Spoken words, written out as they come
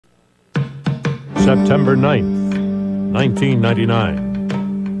September 9th,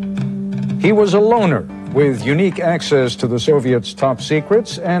 1999. He was a loner with unique access to the Soviets' top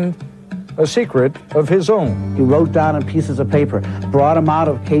secrets and a secret of his own. He wrote down on pieces of paper, brought him out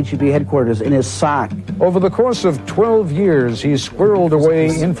of KGB headquarters in his sock. Over the course of 12 years, he squirreled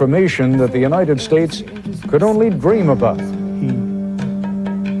away information that the United States could only dream about. He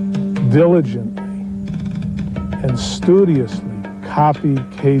diligently and studiously copied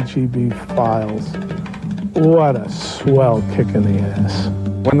KGB files. What a swell kick in the ass.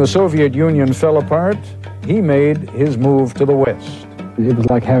 When the Soviet Union fell apart, he made his move to the West. It was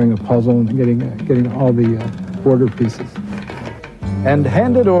like having a puzzle and getting all the border pieces. And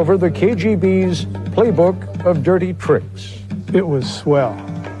handed over the KGB's playbook of dirty tricks. It was swell.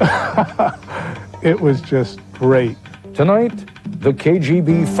 It was just great. Tonight, the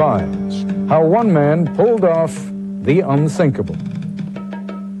KGB Files. How one man pulled off the unthinkable.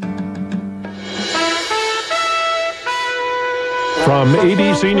 From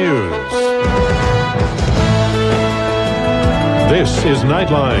ABC News, this is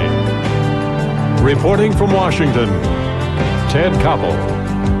Nightline. Reporting from Washington, Ted Koppel.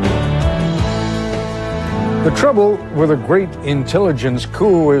 The trouble with a great intelligence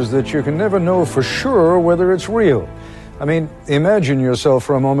coup is that you can never know for sure whether it's real. I mean, imagine yourself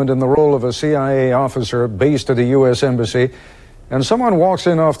for a moment in the role of a CIA officer based at a U.S. embassy, and someone walks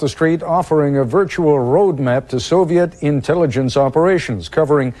in off the street offering a virtual roadmap to Soviet intelligence operations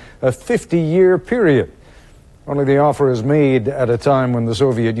covering a 50-year period. Only the offer is made at a time when the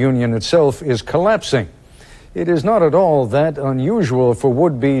Soviet Union itself is collapsing. It is not at all that unusual for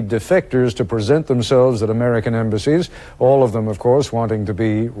would-be defectors to present themselves at American embassies, all of them, of course, wanting to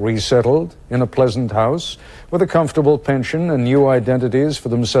be resettled in a pleasant house with a comfortable pension and new identities for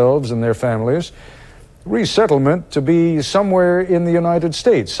themselves and their families. Resettlement to be somewhere in the United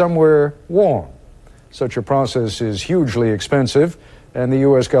States, somewhere warm. Such a process is hugely expensive, and the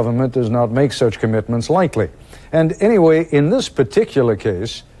U.S. government does not make such commitments lightly. And anyway, in this particular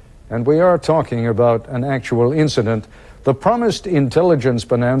case, and we are talking about an actual incident, the promised intelligence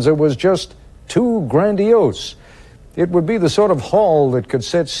bonanza was just too grandiose. It would be the sort of haul that could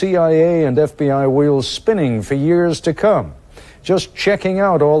set CIA and FBI wheels spinning for years to come. Just checking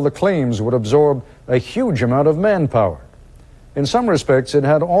out all the claims would absorb a huge amount of manpower. In some respects, it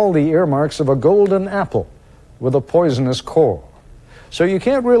had all the earmarks of a golden apple with a poisonous core. So you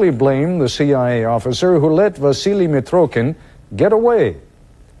can't really blame the CIA officer who let Vasili Mitrokhin get away.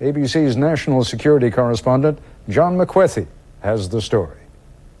 ABC's national security correspondent, John McWethy, has the story.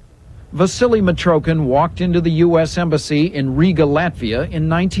 Vasili Mitrokhin walked into the U.S. Embassy in Riga, Latvia in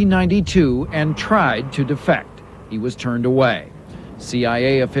 1992 and tried to defect. He was turned away.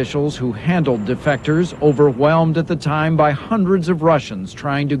 CIA officials who handled defectors, overwhelmed at the time by hundreds of Russians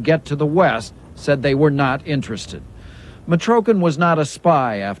trying to get to the West, said they were not interested. Mitrokhin was not a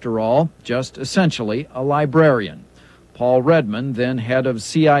spy, after all, just essentially a librarian. Paul Redman, then head of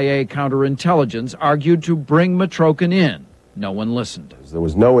CIA counterintelligence, argued to bring Mitrokhin in. No one listened. There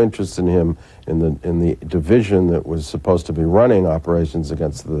was no interest in him in the division that was supposed to be running operations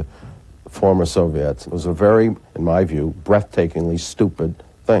against the former Soviets. It was a very, in my view, breathtakingly stupid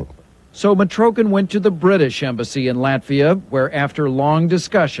thing. So Mitrokhin went to the British embassy in Latvia, where after long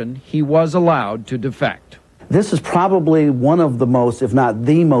discussion, he was allowed to defect. This is probably one of the most, if not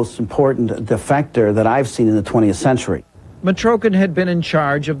the most important defector that I've seen in the 20th century. Mitrokhin had been in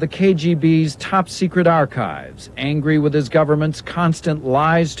charge of the KGB's top-secret archives. Angry with his government's constant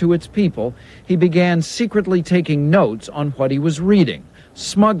lies to its people, he began secretly taking notes on what he was reading,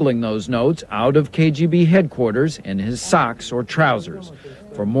 smuggling those notes out of KGB headquarters in his socks or trousers.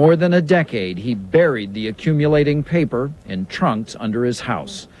 For more than a decade, he buried the accumulating paper in trunks under his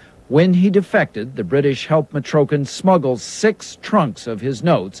house. When he defected, the British helped Mitrokhin smuggle 6 trunks of his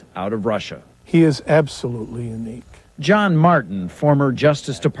notes out of Russia. He is absolutely unique. John Martin, former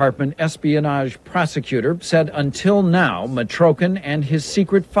Justice Department espionage prosecutor, said until now, Mitrokhin and his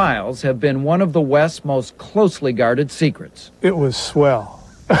secret files have been one of the West's most closely guarded secrets. It was swell.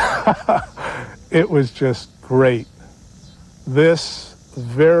 It was just great. This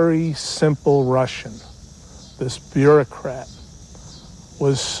very simple Russian, this bureaucrat,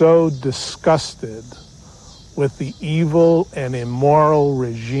 was so disgusted with the evil and immoral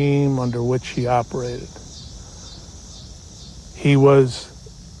regime under which he operated. He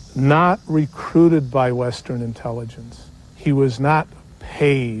was not recruited by Western intelligence. He was not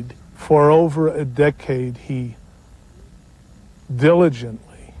paid. For over a decade, he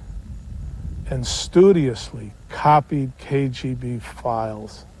diligently and studiously copied KGB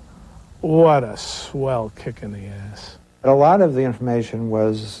files. What a swell kick in the ass. A lot of the information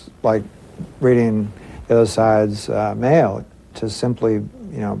was like reading the other side's mail to simply,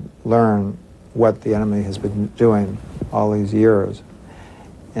 learn what the enemy has been doing all these years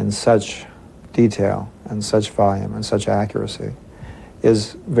in such detail and such volume and such accuracy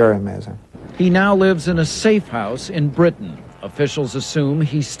is very amazing. He now lives in a safe house in Britain. Officials assume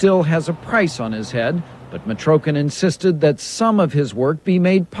he still has a price on his head, but Mitrokhin insisted that some of his work be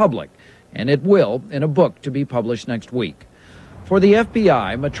made public, and it will in a book to be published next week. For the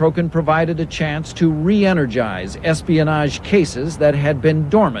FBI, Mitrokhin provided a chance to re-energize espionage cases that had been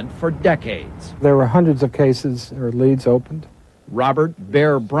dormant for decades. There were hundreds of cases or leads opened. Robert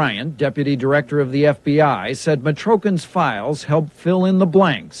Bear Bryant, deputy director of the FBI, said Mitrokhin's files helped fill in the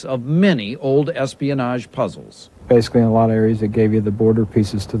blanks of many old espionage puzzles. Basically, in a lot of areas, it gave you the border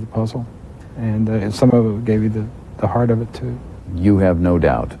pieces to the puzzle, and some of it gave you the heart of it, too. You have no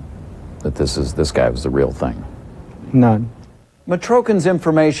doubt that this guy was the real thing? None. Mitrokhin's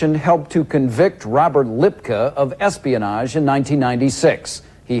information helped to convict Robert Lipka of espionage in 1996.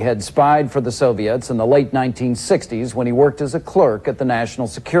 He had spied for the Soviets in the late 1960s when he worked as a clerk at the National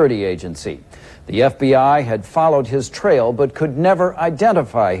Security Agency. The FBI had followed his trail but could never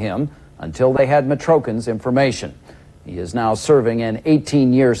identify him until they had Mitrokhin's information. He is now serving an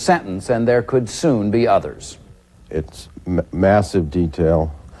 18-year sentence, and there could soon be others. It's massive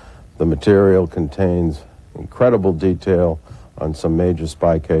detail. The material contains incredible detail on some major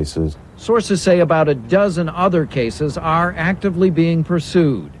spy cases. Sources say about a dozen other cases are actively being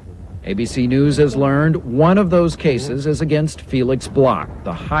pursued. ABC News has learned one of those cases is against Felix Bloch,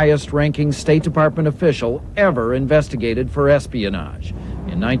 the highest-ranking State Department official ever investigated for espionage.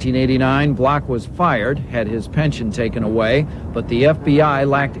 In 1989, Bloch was fired, had his pension taken away, but the FBI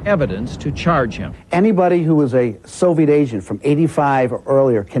lacked evidence to charge him. Anybody who was a Soviet agent from 85 or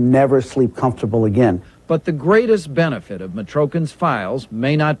earlier can never sleep comfortable again. But the greatest benefit of Mitrokhin's files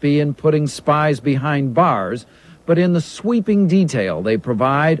may not be in putting spies behind bars, but in the sweeping detail they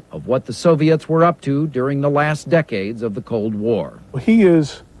provide of what the Soviets were up to during the last decades of the Cold War. He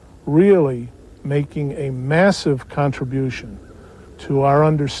is really making a massive contribution to our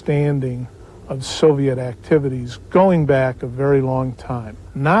understanding of Soviet activities going back a very long time,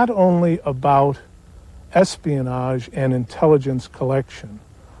 not only about espionage and intelligence collection,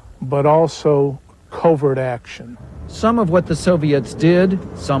 but also covert action. Some of what the Soviets did,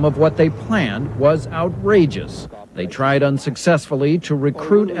 some of what they planned, was outrageous. They tried unsuccessfully to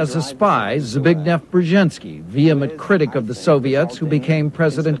recruit as a spy Zbigniew Brzezinski, vehement critic of the Soviets who became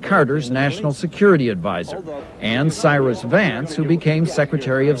President Carter's national security advisor, and Cyrus Vance, who became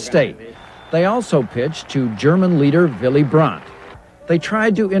Secretary of State. They also pitched to German leader Willy Brandt. They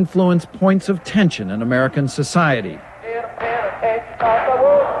tried to influence points of tension in American society.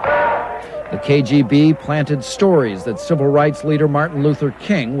 The KGB planted stories that civil rights leader Martin Luther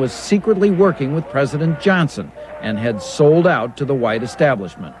King was secretly working with President Johnson and had sold out to the white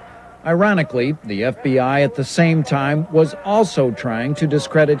establishment. Ironically, the FBI at the same time was also trying to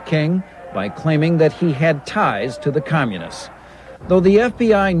discredit King by claiming that he had ties to the communists. Though the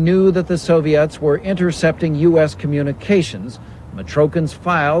FBI knew that the Soviets were intercepting U.S. communications, Mitrokhin's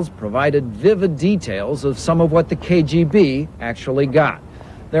files provided vivid details of some of what the KGB actually got.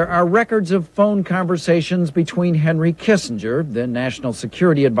 There are records of phone conversations between Henry Kissinger, then National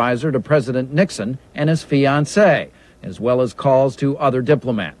Security Advisor to President Nixon, and his fiancée, as well as calls to other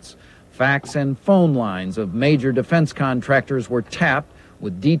diplomats. Fax and phone lines of major defense contractors were tapped,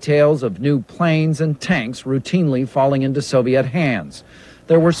 with details of new planes and tanks routinely falling into Soviet hands.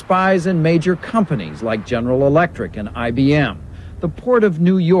 There were spies in major companies like General Electric and IBM. The Port of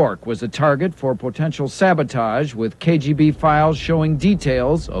New York was a target for potential sabotage, with KGB files showing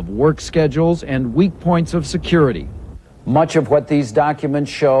details of work schedules and weak points of security. Much of what these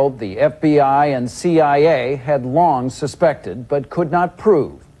documents show, the FBI and CIA had long suspected but could not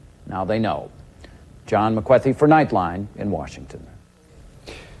prove. Now they know. John McWethy for Nightline in Washington.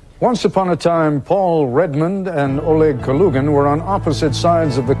 Once upon a time, Paul Redmond and Oleg Kalugin were on opposite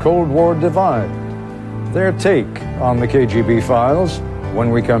sides of the Cold War divide. Their take on the KGB files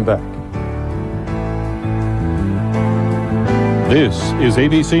when we come back. This is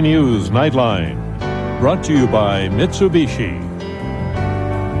ABC News Nightline, brought to you by Mitsubishi.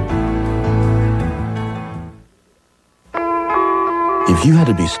 If you had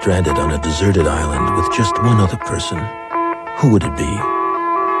to be stranded on a deserted island with just one other person, who would it be?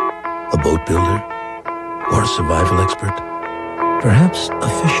 A boat builder? Or a survival expert? Perhaps a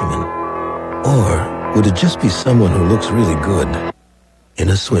fisherman? Or would it just be someone who looks really good in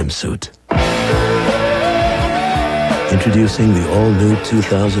a swimsuit? Introducing the all-new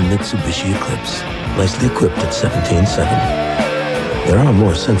 2000 Mitsubishi Eclipse, nicely equipped at 17.7. There are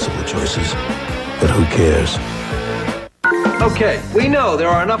more sensible choices, but who cares? Okay, we know there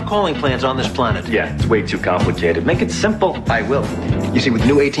are enough calling plans on this planet. Yeah, it's way too complicated. Make it simple. I will. You see, with the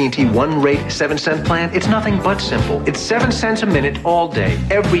new AT&T one-rate 7-cent plan, it's nothing but simple. It's 7 cents a minute all day,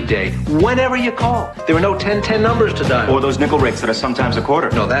 every day, whenever you call. There are no 10-10 numbers to dial. Or those nickel rates that are sometimes a quarter.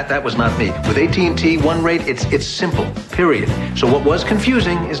 No, that was not me. With AT&T one-rate, it's simple, period. So what was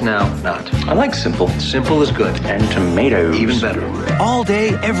confusing is now not. I like simple. Simple is good. And tomatoes. Even better. All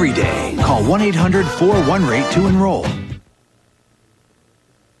day, every day. Call 1-800-4-1-RATE to enroll.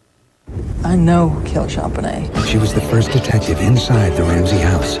 I know who killed Champanet. She was the first detective inside the Ramsey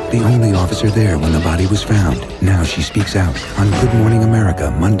house, the only officer there when the body was found. Now she speaks out on Good Morning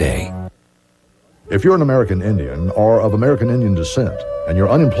America, Monday. If you're an American Indian or of American Indian descent, and you're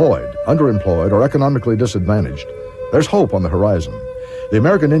unemployed, underemployed, or economically disadvantaged, there's hope on the horizon. The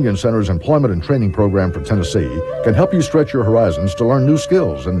American Indian Center's Employment and Training Program for Tennessee can help you stretch your horizons to learn new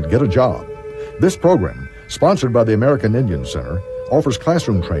skills and get a job. This program, sponsored by the American Indian Center, offers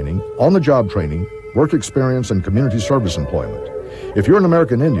classroom training, on-the-job training, work experience, and community service employment. If you're an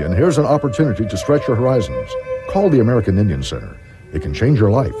American Indian, here's an opportunity to stretch your horizons. Call the American Indian Center. It can change your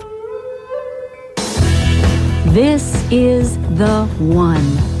life. This is The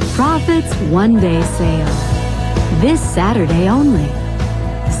One. Profits One-Day Sale. This Saturday only.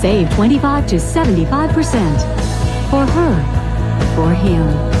 Save 25 to 75%. For her, for him,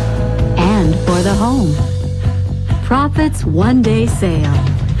 and for the home. Profits One-Day Sale.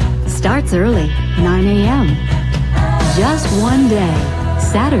 Starts early, 9 a.m. Just one day,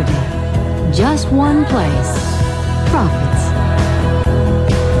 Saturday. Just one place. Profits.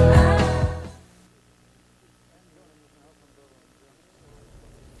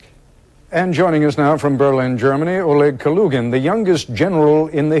 And joining us now from Berlin, Germany, Oleg Kalugin, the youngest general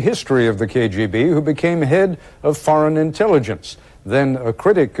in the history of the KGB, who became head of foreign intelligence. Then a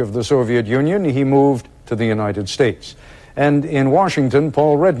critic of the Soviet Union, he moved to the United States. And in Washington,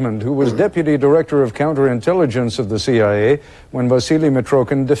 Paul Redmond, who was deputy director of counterintelligence of the CIA when Vasili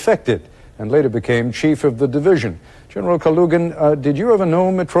Mitrokhin defected and later became chief of the division. General Kalugin, did you ever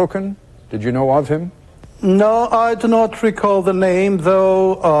know Mitrokhin? Did you know of him? No, I do not recall the name,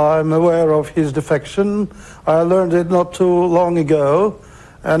 though I'm aware of his defection. I learned it not too long ago,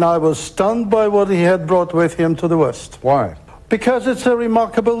 and I was stunned by what he had brought with him to the West. Why? Because it's a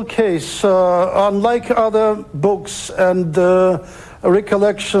remarkable case. Unlike other books and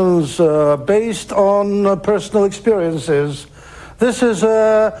recollections based on personal experiences, this is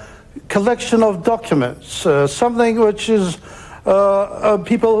a collection of documents, something which is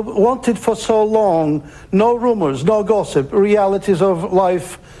people wanted for so long. No rumors, no gossip, realities of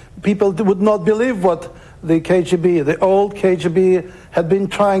life. People would not believe what the KGB, the old KGB, had been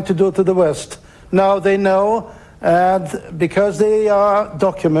trying to do to the West. Now they know. And because they are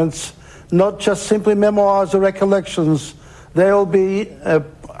documents, not just simply memoirs or recollections, they'll be,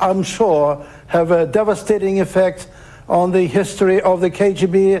 I'm sure, have a devastating effect on the history of the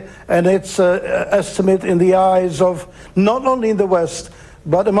KGB and its estimate in the eyes of not only in the West,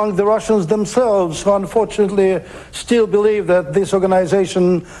 but among the Russians themselves, who unfortunately still believe that this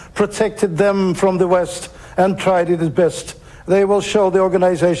organization protected them from the West and tried it its best. They will show the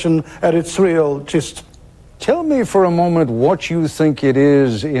organization at its real gist. Tell me for a moment what you think it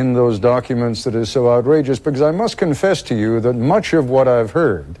is in those documents that is so outrageous, because I must confess to you that much of what I've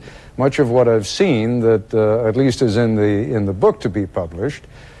heard, much of what I've seen that at least is in the book to be published,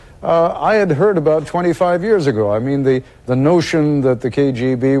 I had heard about 25 years ago. I mean, the notion that the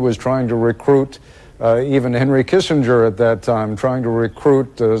KGB was trying to recruit even Henry Kissinger at that time, trying to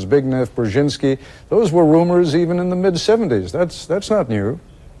recruit Zbigniew Brzezinski, those were rumors even in the mid-70s. That's not new.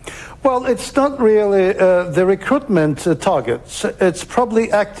 Well, it's not really the recruitment targets. It's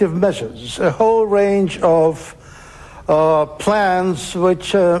probably active measures, a whole range of plans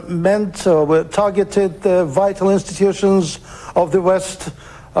which meant were targeted vital institutions of the West,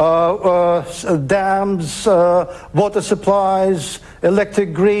 dams, water supplies,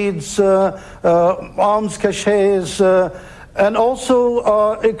 electric grids, arms caches, and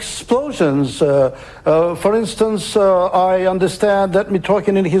also explosions. For instance, I understand that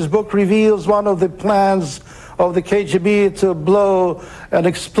Mitrokhin in his book reveals one of the plans of the KGB to blow an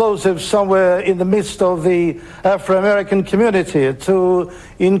explosive somewhere in the midst of the Afro-American community to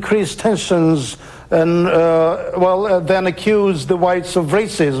increase tensions and, then accuse the whites of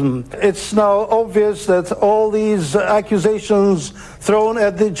racism. It's now obvious that all these accusations thrown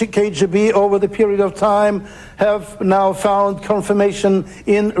at the KGB over the period of time have now found confirmation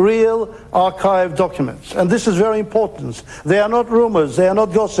in real archive documents. And this is very important. They are not rumors, they are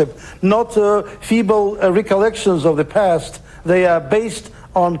not gossip, not feeble recollections of the past. They are based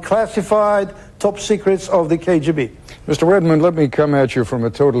on classified top secrets of the KGB. Mr. Redmond, let me come at you from a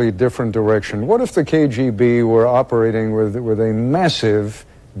totally different direction. What if the KGB were operating with a massive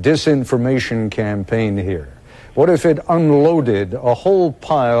disinformation campaign here? What if it unloaded a whole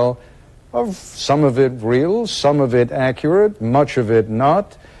pile of some of it real, some of it accurate, much of it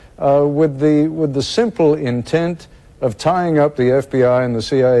not, with the simple intent of tying up the FBI and the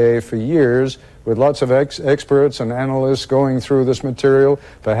CIA for years, with lots of experts and analysts going through this material?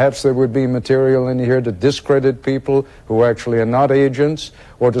 Perhaps there would be material in here to discredit people who actually are not agents,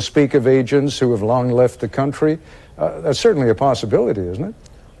 or to speak of agents who have long left the country. That's certainly a possibility, isn't it?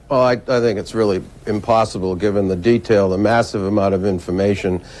 Well, I think it's really impossible given the detail, the massive amount of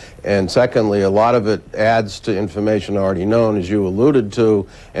information, and secondly, a lot of it adds to information already known, as you alluded to,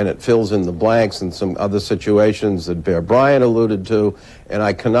 and it fills in the blanks in some other situations that Bear Bryant alluded to, and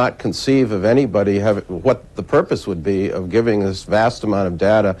I cannot conceive of anybody what the purpose would be of giving this vast amount of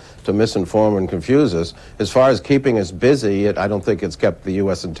data to misinform and confuse us. As far as keeping us busy, I don't think it's kept the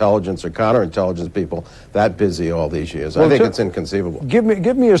U.S. intelligence or counterintelligence people that busy all these years. Well, I think it's inconceivable. Give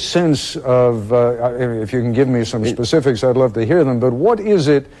me a sense of, if you can give me some specifics, I'd love to hear them, but what is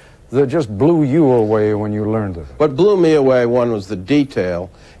it that just blew you away when you learned of it? What blew me away, one, was the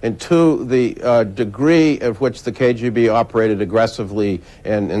detail, and two, the degree at which the KGB operated aggressively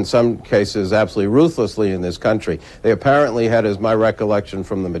and in some cases absolutely ruthlessly in this country. They apparently had, as my recollection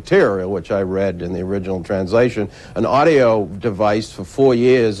from the material, which I read in the original translation, an audio device for 4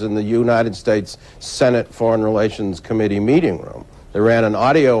 years in the United States Senate Foreign Relations Committee meeting room. They ran an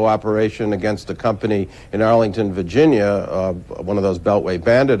audio operation against a company in Arlington, Virginia, one of those Beltway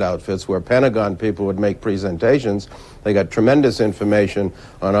bandit outfits where Pentagon people would make presentations. They got tremendous information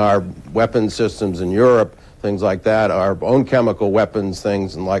on our weapons systems in Europe, things like that, our own chemical weapons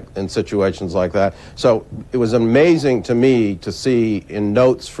things and in situations like that. So it was amazing to me to see in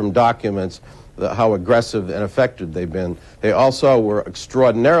notes from documents how aggressive and effective they've been. They also were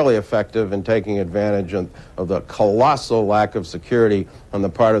extraordinarily effective in taking advantage of the colossal lack of security on the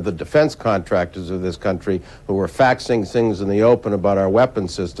part of the defense contractors of this country who were faxing things in the open about our weapon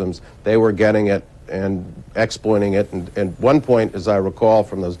systems. They were getting it and exploiting it. And at one point, as I recall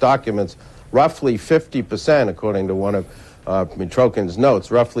from those documents, roughly 50%, according to one of Mitrokhin's notes,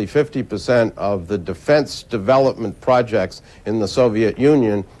 roughly 50% of the defense development projects in the Soviet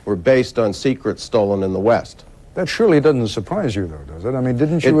Union were based on secrets stolen in the West. That surely doesn't surprise you, though, does it? I mean,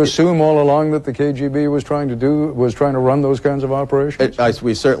 didn't you assume all along that the KGB was trying to run those kinds of operations?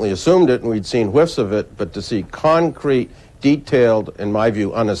 We certainly assumed it, and we'd seen whiffs of it, but to see concrete, detailed, in my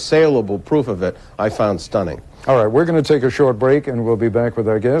view, unassailable proof of it, I found stunning. All right, we're going to take a short break, and we'll be back with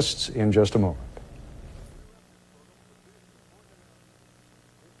our guests in just a moment.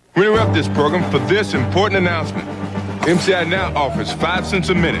 We interrupt this program for this important announcement. MCI now offers 5 cents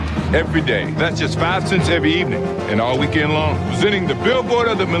a minute every day. That's just 5 cents every evening and all weekend long. Presenting the billboard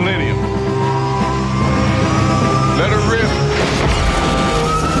of the millennium. Let her rip.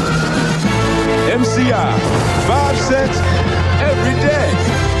 MCI, 5 cents every day.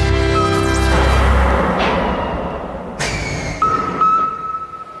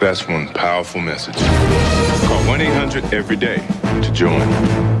 That's one powerful message. Call 1-800-EVERYDAY to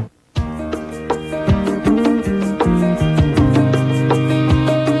join.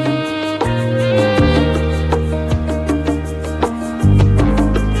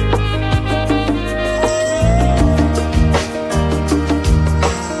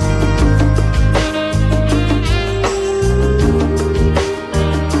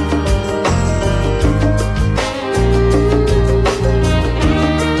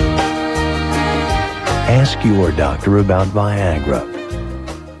 Ask your doctor about Viagra.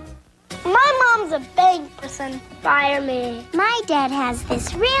 My mom's a bank person. Fire me. My dad has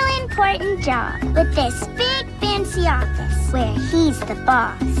this real important job with this big fancy office where he's the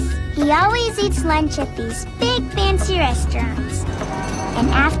boss. He always eats lunch at these big fancy restaurants. And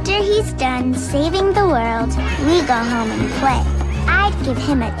after he's done saving the world, we go home and play. I'd give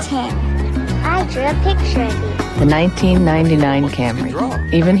him a 10. I drew a picture of you. The 1999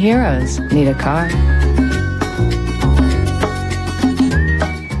 Camry. Even heroes need a car.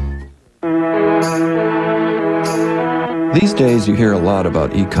 These days you hear a lot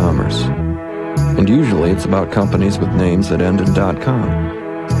about e-commerce, and usually it's about companies with names that end in .com.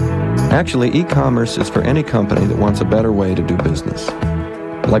 Actually, e-commerce is for any company that wants a better way to do business,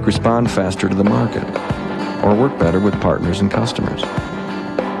 like respond faster to the market, or work better with partners and customers.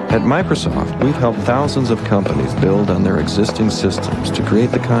 At Microsoft, we've helped thousands of companies build on their existing systems to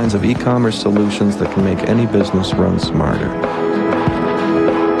create the kinds of e-commerce solutions that can make any business run smarter.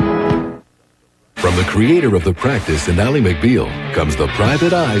 From From the creator of The Practice and Ally McBeal comes the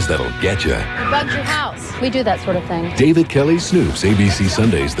private eyes that'll get you. Bugged your house. We do that sort of thing. David Kelly Snoops, ABC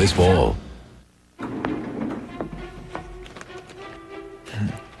Sundays this fall.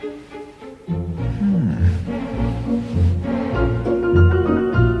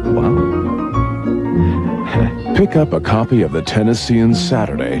 Pick up a copy of the Tennessean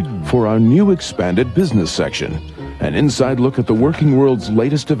Saturday for our new expanded business section. An inside look at the working world's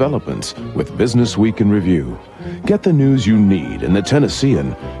latest developments with Business Week in Review. Get the news you need in the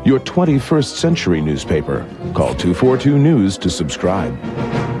Tennessean, your 21st century newspaper. Call 242 News to subscribe.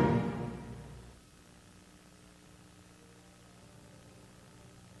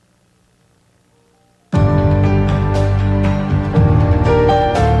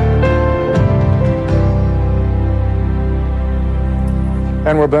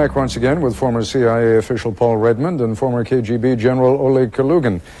 And we're back once again with former CIA official Paul Redmond and former KGB General Oleg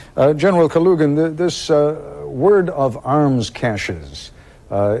Kalugin. General Kalugin, this word of arms caches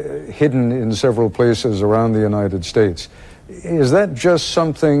hidden in several places around the United States, is that just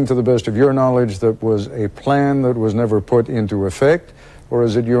something, to the best of your knowledge, that was a plan that was never put into effect? Or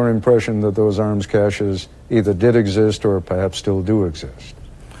is it your impression that those arms caches either did exist or perhaps still do exist?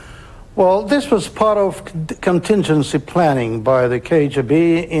 Well, this was part of contingency planning by the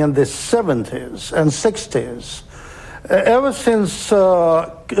KGB in the 70s and 60s. Ever since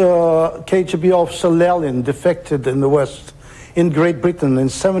KGB officer Lelin defected in the West, in Great Britain in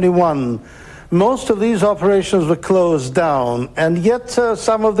 71, most of these operations were closed down, and yet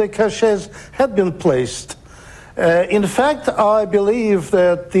some of the caches had been placed. In fact, I believe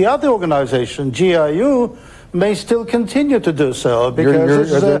that the other organization, GRU, may still continue to do so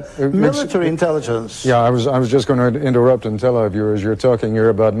because it's military intelligence. Yeah, I was just going to interrupt and tell our viewers, you're talking here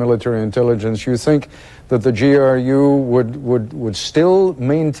about military intelligence. You think that the GRU would still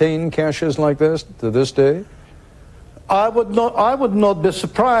maintain caches like this to this day? I would not be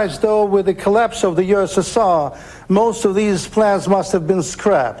surprised, though, with the collapse of the USSR, most of these plans must have been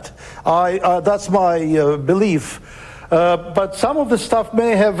scrapped. That's my belief. But some of the stuff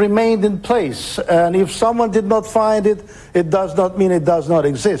may have remained in place, and if someone did not find it, it does not mean it does not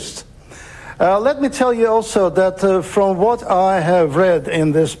exist. Let me tell you also that from what I have read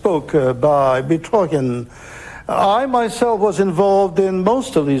in this book by Mitrokhin, I myself was involved in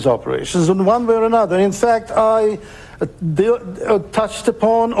most of these operations in one way or another. In fact, I touched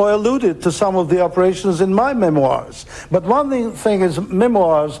upon or alluded to some of the operations in my memoirs. But one thing is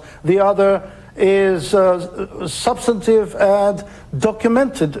memoirs, the other is substantive and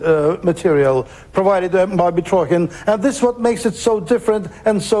documented material provided by Mitrokhin, and this is what makes it so different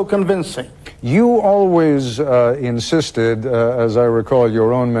and so convincing. You always insisted, as I recall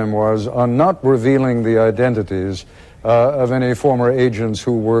your own memoirs, on not revealing the identities of any former agents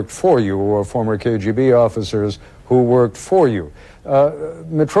who worked for you or former KGB officers who worked for you.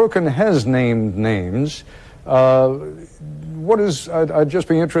 Mitrokhin has named names. I'd just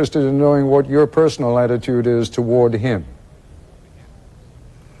be interested in knowing what your personal attitude is toward him.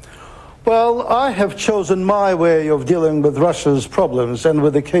 Well, I have chosen my way of dealing with Russia's problems and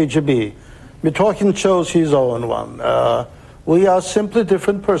with the KGB. Mitrokhin chose his own one. We are simply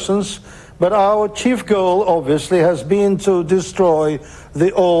different persons, but our chief goal, obviously, has been to destroy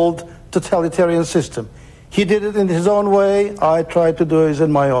the old totalitarian system. He did it in his own way. I tried to do it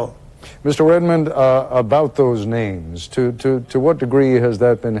in my own. Mr. Redmond, about those names, to what degree has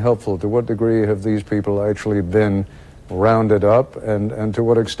that been helpful? To what degree have these people actually been rounded up? And to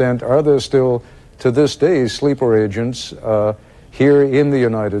what extent are there still, to this day, sleeper agents here in the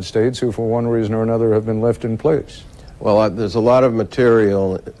United States who, for one reason or another, have been left in place? Well, there's a lot of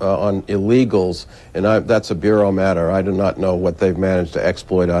material on illegals, and that's a Bureau matter. I do not know what they've managed to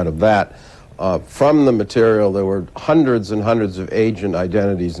exploit out of that. From the material, there were hundreds and hundreds of agent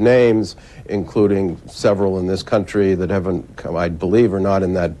identities, names, including several in this country that haven't come, I believe, are not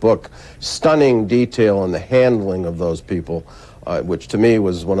in that book. Stunning detail on the handling of those people, which to me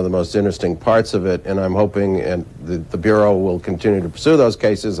was one of the most interesting parts of it, and I'm hoping the Bureau will continue to pursue those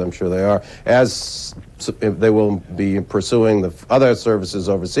cases. I'm sure they are, as they will be pursuing the other services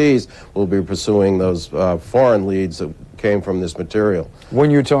overseas, will be pursuing those foreign leads that came from this material.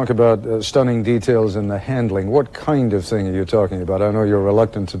 When you talk about stunning details in the handling, what kind of thing are you talking about? I know you're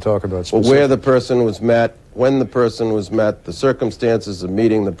reluctant to talk about specifics. Well, where the person was met, when the person was met, the circumstances of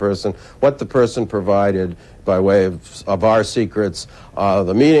meeting the person, what the person provided by way of our secrets,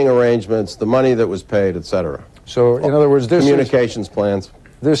 the meeting arrangements, the money that was paid, etc. So, in other words, communications plans.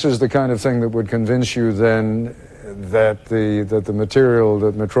 This is the kind of thing that would convince you then that the material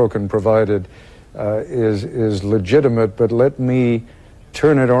that Mitrokhin provided is legitimate, but let me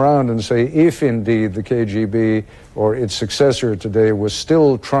turn it around and say, if indeed the KGB or its successor today was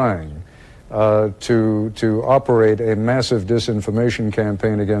still trying to operate a massive disinformation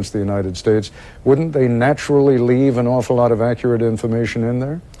campaign against the United States, wouldn't they naturally leave an awful lot of accurate information in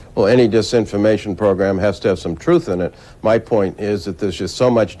there? Well, any disinformation program has to have some truth in it. My point is that there's just so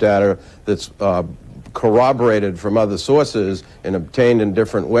much data that's corroborated from other sources and obtained in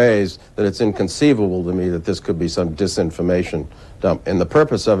different ways that it's inconceivable to me that this could be some disinformation dump. And the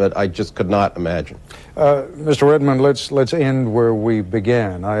purpose of it, I just could not imagine. Mr. Redmond, let's end where we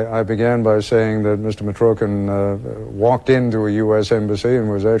began. I began by saying that Mr. Mitrokhin walked into a U.S. embassy and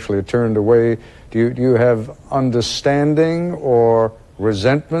was actually turned away. Do you have understanding or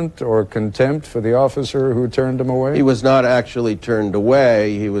resentment or contempt for the officer who turned him away? He was not actually turned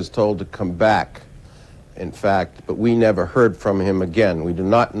away. He was told to come back, in fact, but we never heard from him again. We do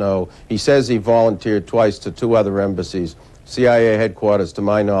not know. He says he volunteered twice to 2 other embassies. CIA headquarters, to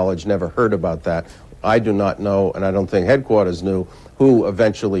my knowledge, never heard about that. I do not know, and I don't think headquarters knew, who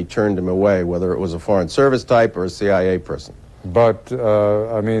eventually turned him away, whether it was a Foreign Service type or a CIA person. But,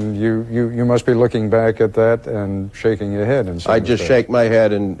 I mean, you must be looking back at that and shaking your head. I just shake my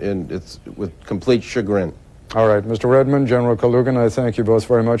head, and it's with complete chagrin. All right, Mr. Redmond, General Kalugin, I thank you both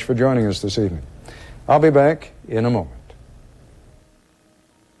very much for joining us this evening. I'll be back in a moment.